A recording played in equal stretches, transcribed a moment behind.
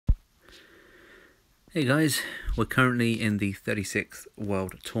Hey guys, we're currently in the 36th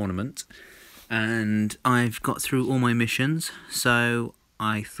World Tournament and I've got through all my missions, so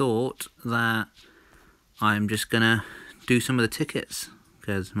I thought that I'm just gonna do some of the tickets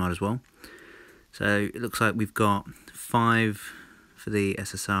because might as well. So it looks like we've got 5 for the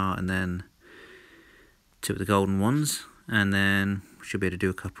SSR and then 2 of the golden ones, and then we should be able to do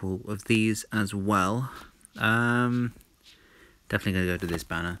a couple of these as well. Definitely gonna go to this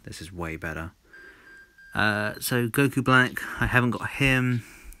banner. This is way better. So Goku Black, I haven't got him.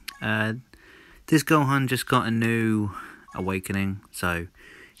 This Gohan just got a new awakening, so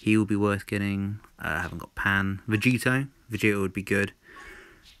he will be worth getting. I haven't got Pan. Vegeta would be good.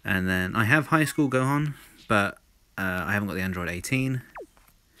 And then I have High School Gohan, but I haven't got the Android 18.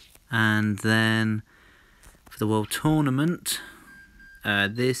 And then for the World Tournament,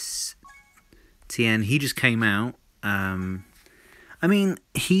 this Tien, he just came out. I mean,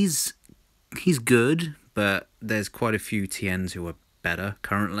 he's good, but there's quite a few Tiens who are better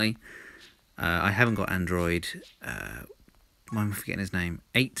currently. I haven't got Android. I'm forgetting his name.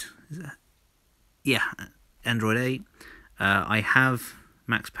 8? Is that? Yeah, Android 8. I have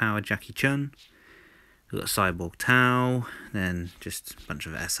Max Power Jackie Chun. We've got Cyborg Tao. Then just a bunch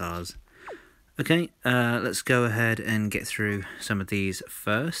of SRs. Okay, let's go ahead and get through some of these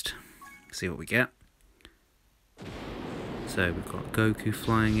first. See what we get. So we've got Goku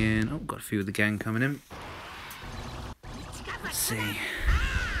flying in. Oh, got a few of the gang coming in. Let's see.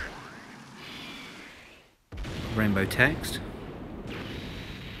 Rainbow text.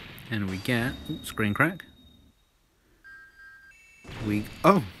 And we get... Ooh, screen crack.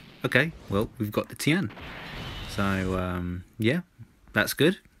 Oh, okay. Well, we've got the Tien. So, yeah, that's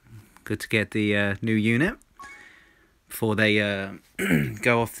good. Good to get the new unit. Before they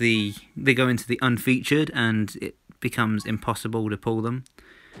go off the... They go into the unfeatured and it becomes impossible to pull them.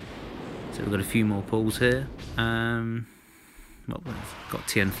 So we've got a few more pulls here. Well, we've got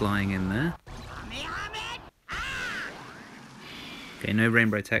Tien flying in there. Okay, no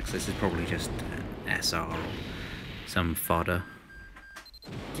rainbow text. This is probably just an SR or some fodder.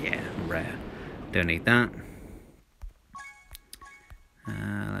 Yeah, rare. Don't need that.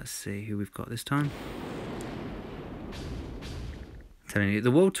 Let's see who we've got this time. I'm telling you,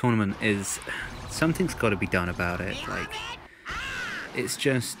 the World Tournament is... Something's got to be done about it. Like, it's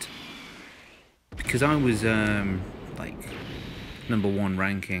just... Because I was, like, #1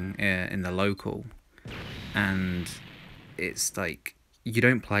 ranking in the local. And it's like, you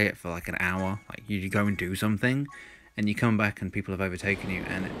don't play it for like an hour. Like, you go and do something. And you come back and people have overtaken you.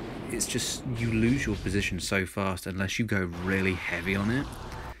 And it's just, you lose your position so fast unless you go really heavy on it.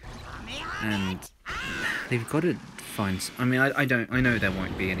 And they've got to find... I mean, I know there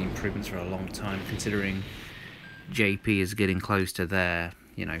won't be any improvements for a long time, considering JP is getting close to their,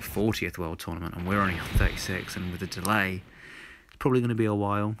 40th World Tournament, and we're only on 36, and with the delay, it's probably going to be a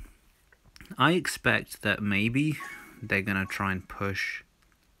while. I expect that maybe they're going to try and push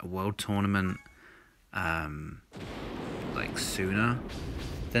a World Tournament, like, sooner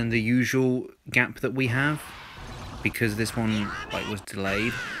than the usual gap that we have, because this one, like, was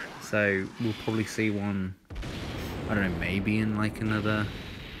delayed. So we'll probably see one, I don't know, maybe in like another,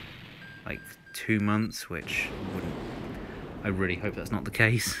 like 2 months, which wouldn't, I really hope that's not the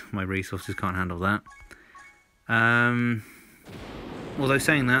case. My resources can't handle that. Although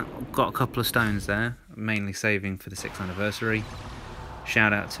saying that, I've got a couple of stones there, mainly saving for the 6th anniversary.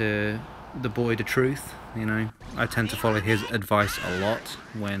 Shout out to the boy The Truth, I tend to follow his advice a lot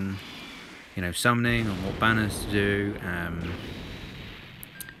when, summoning and what banners to do.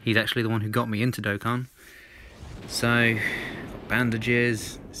 He's actually the one who got me into Dokkan. So, got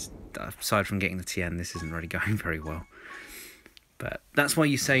bandages. Aside from getting the Tien, this isn't really going very well. But that's why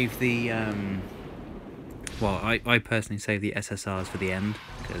you save the... well, I personally save the SSRs for the end,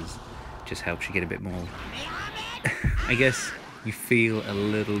 because it just helps you get a bit more... I guess you feel a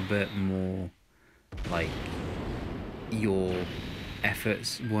little bit more like your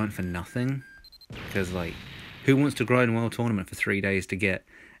efforts weren't for nothing. Because, like, who wants to grind a World Tournament for 3 days to get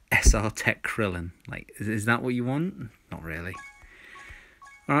SR Tech Krillin? Like, is that what you want? Not really.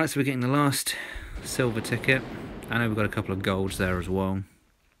 Alright, so we're getting the last silver ticket. I know we've got a couple of golds there as well.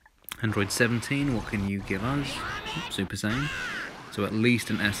 Android 17, what can you give us? Super Saiyan. So at least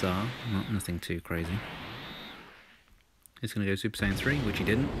an SR, nothing too crazy. It's going to go Super Saiyan 3, which he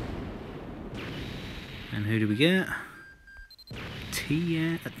didn't. And who do we get?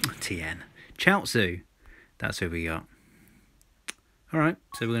 Tien. Chaozu. That's who we got. Alright,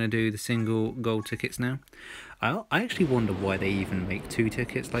 so we're going to do the single gold tickets now. I actually wonder why they even make 2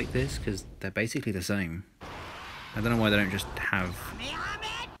 tickets like this, because they're basically the same. I don't know why they don't just have,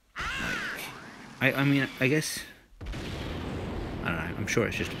 like, I mean, I guess, I don't know, I'm sure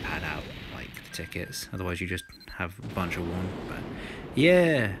it's just to pad out, like, the tickets, otherwise you just have a bunch of one, but,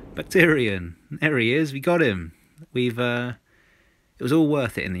 yeah, Bacterian, there he is, we got him, it was all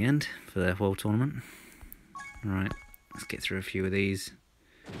worth it in the end, for the World Tournament. Alright, let's get through a few of these,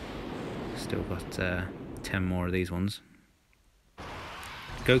 still got, 10 more of these ones.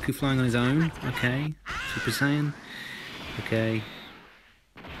 Goku flying on his own, okay, Super Saiyan, okay.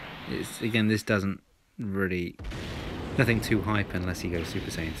 Again, this doesn't really... Nothing too hype unless he goes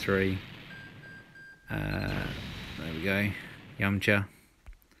Super Saiyan 3. There we go. Yamcha.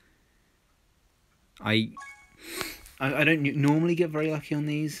 I don't normally get very lucky on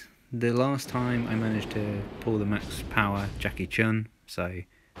these. The last time I managed to pull the max power Jackie Chun, so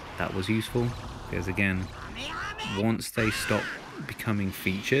that was useful. Because again, once they stop becoming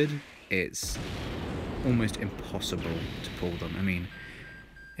featured, it's almost impossible to pull them. I mean,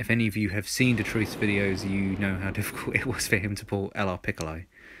 if any of you have seen the Truth's videos, you know how difficult it was for him to pull LR Piccolo.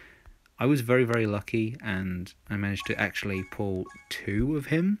 I was very, very lucky, and I managed to actually pull 2 of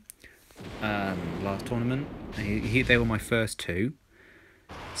him last tournament. They were my first 2.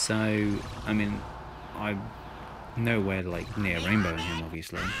 So, I mean, I'm nowhere like near rainbowing him,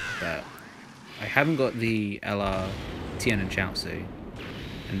 obviously, but I haven't got the LR Tien and Chaozu.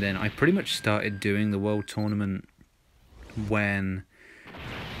 And then I pretty much started doing the World Tournament when...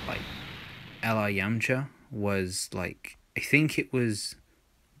 like, LR Yamcha was, like, I think it was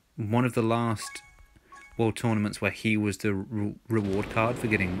one of the last World Tournaments where he was the reward card for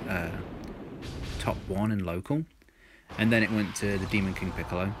getting top 1 in local. And then it went to the Demon King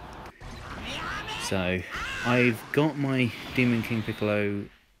Piccolo. So, I've got my Demon King Piccolo.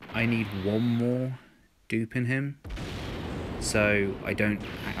 I need one more dupe in him. So,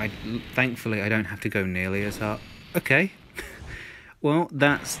 thankfully, I don't have to go nearly as hard. Okay. Well,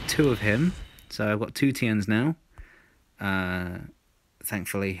 that's 2 of him, so I've got 2 Tiens now.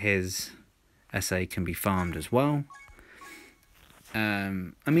 Thankfully, his SA can be farmed as well. I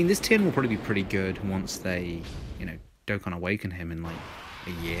mean, this Tien will probably be pretty good once they, you know, Dokkan Awaken him in, like,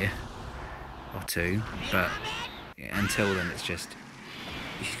 a year or 2. But yeah, until then, it's just,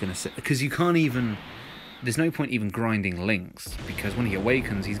 he's going to sit, because you can't even, there's no point even grinding links, because when he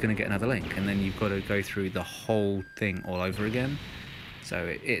awakens, he's going to get another link, and then you've got to go through the whole thing all over again.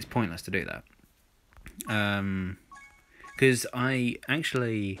 So it's pointless to do that. Because I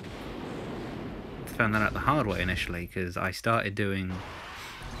actually found that out the hard way initially, because I started doing...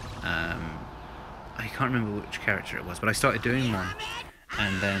 I can't remember which character it was, but I started doing one,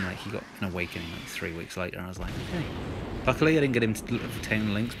 and then like he got an awakening like 3 weeks later, and I was like, okay. Luckily I didn't get him to level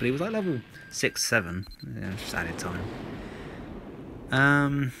 10 links, but he was like level 6, 7. Yeah, just added time.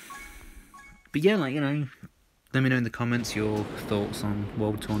 But yeah, like, you know... Let me know in the comments your thoughts on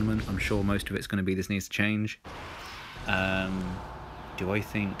World Tournament. I'm sure most of it's going to be this needs to change. Do I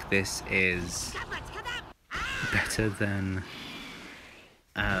think this is better than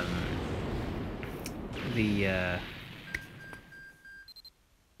why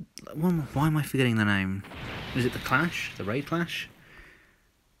am I forgetting the name? Is it the Clash? The Raid Clash?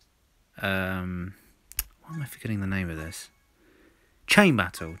 Why am I forgetting the name of this? Chain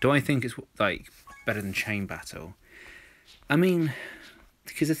Battle. Do I think it's like better than Chain Battle? I mean,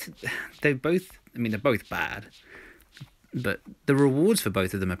 because they're both bad, but the rewards for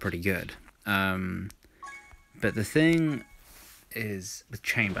both of them are pretty good. But the thing is with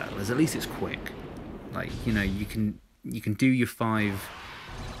Chain Battle is at least it's quick. Like, you know, you can do your 5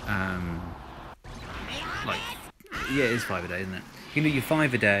 like, yeah, it is 5 a day, isn't it? You can do your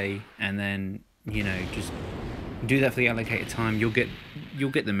 5 a day, and then, you know, just do that for the allocated time. You'll get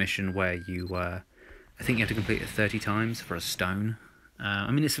the mission where you I think you have to complete it 30 times for a stone.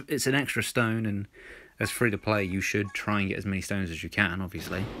 I mean, it's an extra stone, and as free to play, you should try and get as many stones as you can,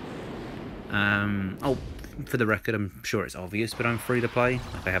 obviously. Oh, for the record, I'm sure it's obvious, but I'm free to play.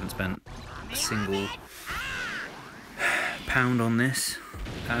 Like, I haven't spent a single pound on this.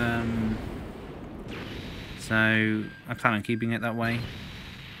 So I plan on keeping it that way.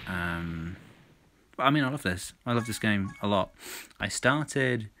 But I mean, I love this. I love this game a lot. I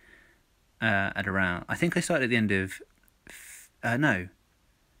started at around... I think I started at the end of... no.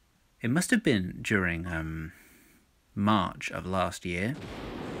 It must have been during March of last year.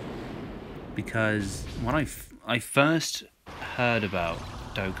 Because when I first heard about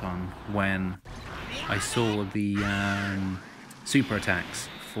Dokkan when I saw the super attacks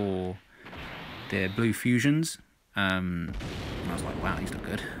for the blue fusions. And I was like, wow, these look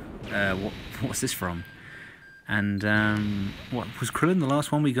good. What's this from? And what was Krillin the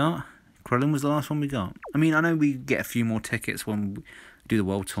last one we got? Krillin was the last one we got. I mean, I know we get a few more tickets when do the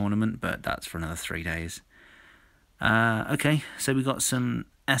World Tournament, but that's for another 3 days. Okay, so we got some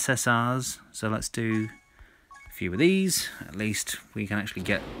SSRs, so let's do a few of these. At least we can actually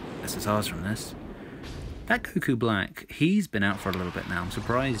get SSRs from this. That Goku Black, he's been out for a little bit now, I'm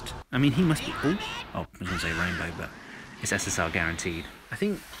surprised. I mean, he must be... Oh, I was going to say Rainbow, but it's SSR guaranteed. I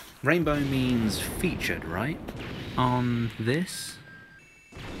think Rainbow means featured, right? On this?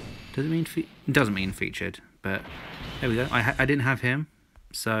 Does it mean... It doesn't mean featured, but there we go. I didn't have him,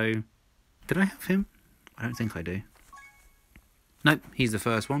 so... Did I have him? I don't think I do. Nope, he's the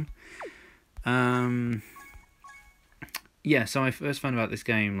first one. Yeah, so I first found about this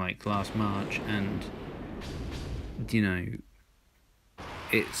game like last March, and you know,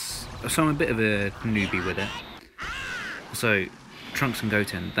 so I'm a bit of a newbie with it. So Trunks and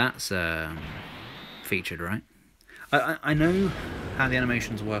Goten, that's featured, right? I know how the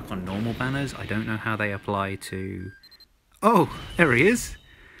animations work on normal banners. I don't know how they apply to... Oh, there he is!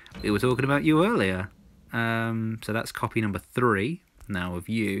 We were talking about you earlier. So that's copy number 3 now of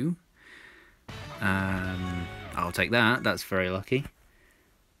you. I'll take that. That's very lucky.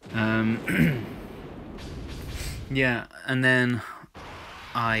 Yeah, and then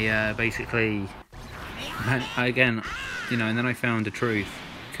I basically... Again, you know, and then I found The Truth,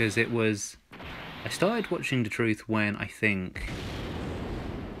 because it was... I started watching The Truth when I think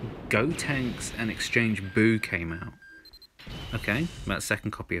Gotenks and Exchange Boo came out. Okay, that's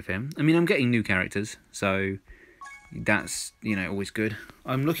second copy of him. I mean, I'm getting new characters, so that's, you know, always good.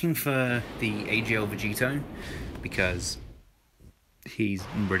 I'm looking for the AGL Vegito, because he's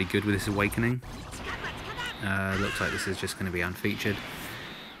really good with this awakening. Looks like this is just going to be unfeatured.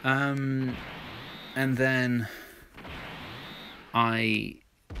 And then I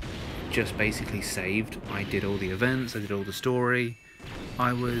just basically saved. I did all the events, I did all the story.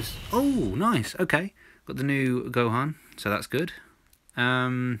 I was... Oh, nice, okay. Got the new Gohan, so that's good.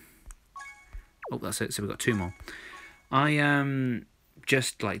 Oh, that's it, so we've got 2 more. I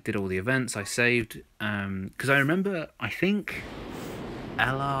just like did all the events, I saved, because I remember, I think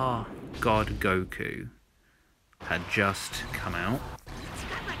LR God Goku had just come out,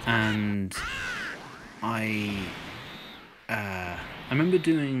 and I remember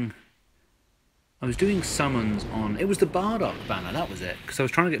I was doing summons on... It was the Bardock banner, that was it. Because I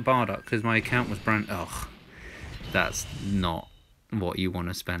was trying to get Bardock, because my account was brand... Ugh. That's not what you want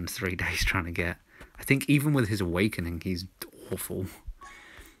to spend 3 days trying to get. I think even with his awakening, he's awful.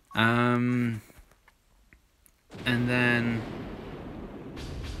 And then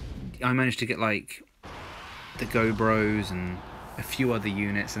I managed to get, like, the Go Bros and a few other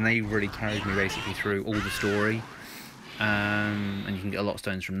units, and they really carried me basically through all the story. And you can get a lot of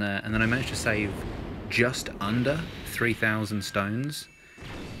stones from there. And then I managed to save just under 3,000 stones.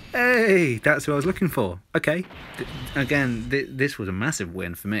 Hey, that's what I was looking for. Okay, again, this was a massive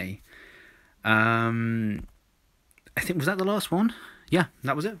win for me. I think, was that the last one? Yeah,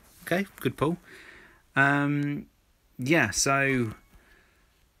 that was it. Okay, good pull. Yeah, so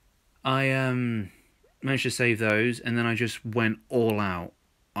I managed to save those, and then I just went all out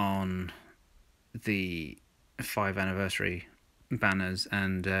on the 5th anniversary banners,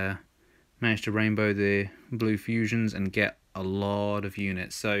 and managed to rainbow the blue fusions and get a lot of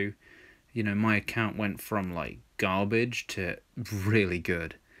units. So, you know, my account went from like garbage to really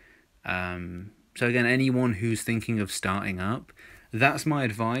good. So again, anyone who's thinking of starting up, that's my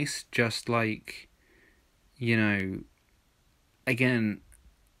advice. Just like, you know, again,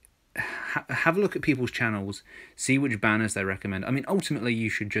 have a look at people's channels, see which banners they recommend. I mean, ultimately, you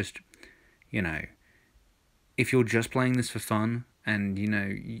should just, you know, if you're just playing this for fun and, you know,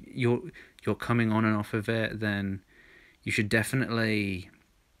 you're coming on and off of it, then you should definitely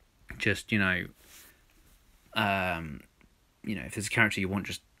just, you know, if there's a character you want,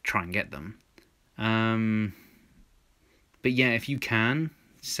 just try and get them. But yeah, if you can,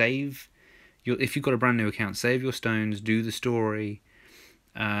 if you've got a brand new account, save your stones, do the story,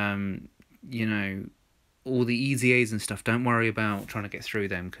 you know, all the easy A's and stuff. Don't worry about trying to get through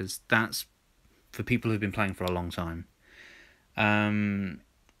them, because that's for people who've been playing for a long time. And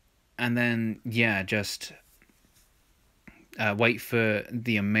then, yeah, just wait for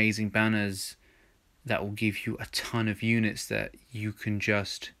the amazing banners that will give you a ton of units that you can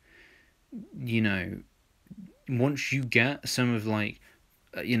just, you know, once you get some of, like,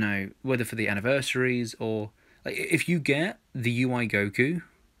 you know, whether for the anniversaries or, like, if you get the UI Goku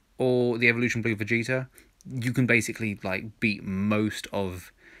or the Evolution Blue Vegeta, you can basically, like, beat most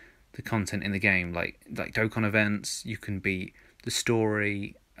of the content in the game. Like Dokkan events, you can beat the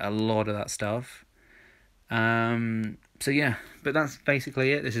story, a lot of that stuff. So yeah, but that's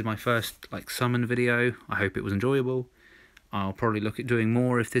basically it. This is my first, like, summon video. I hope it was enjoyable. I'll probably look at doing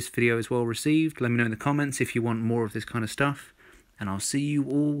more if this video is well received. Let me know in the comments if you want more of this kind of stuff, and I'll see you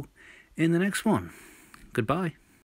all in the next one. Goodbye.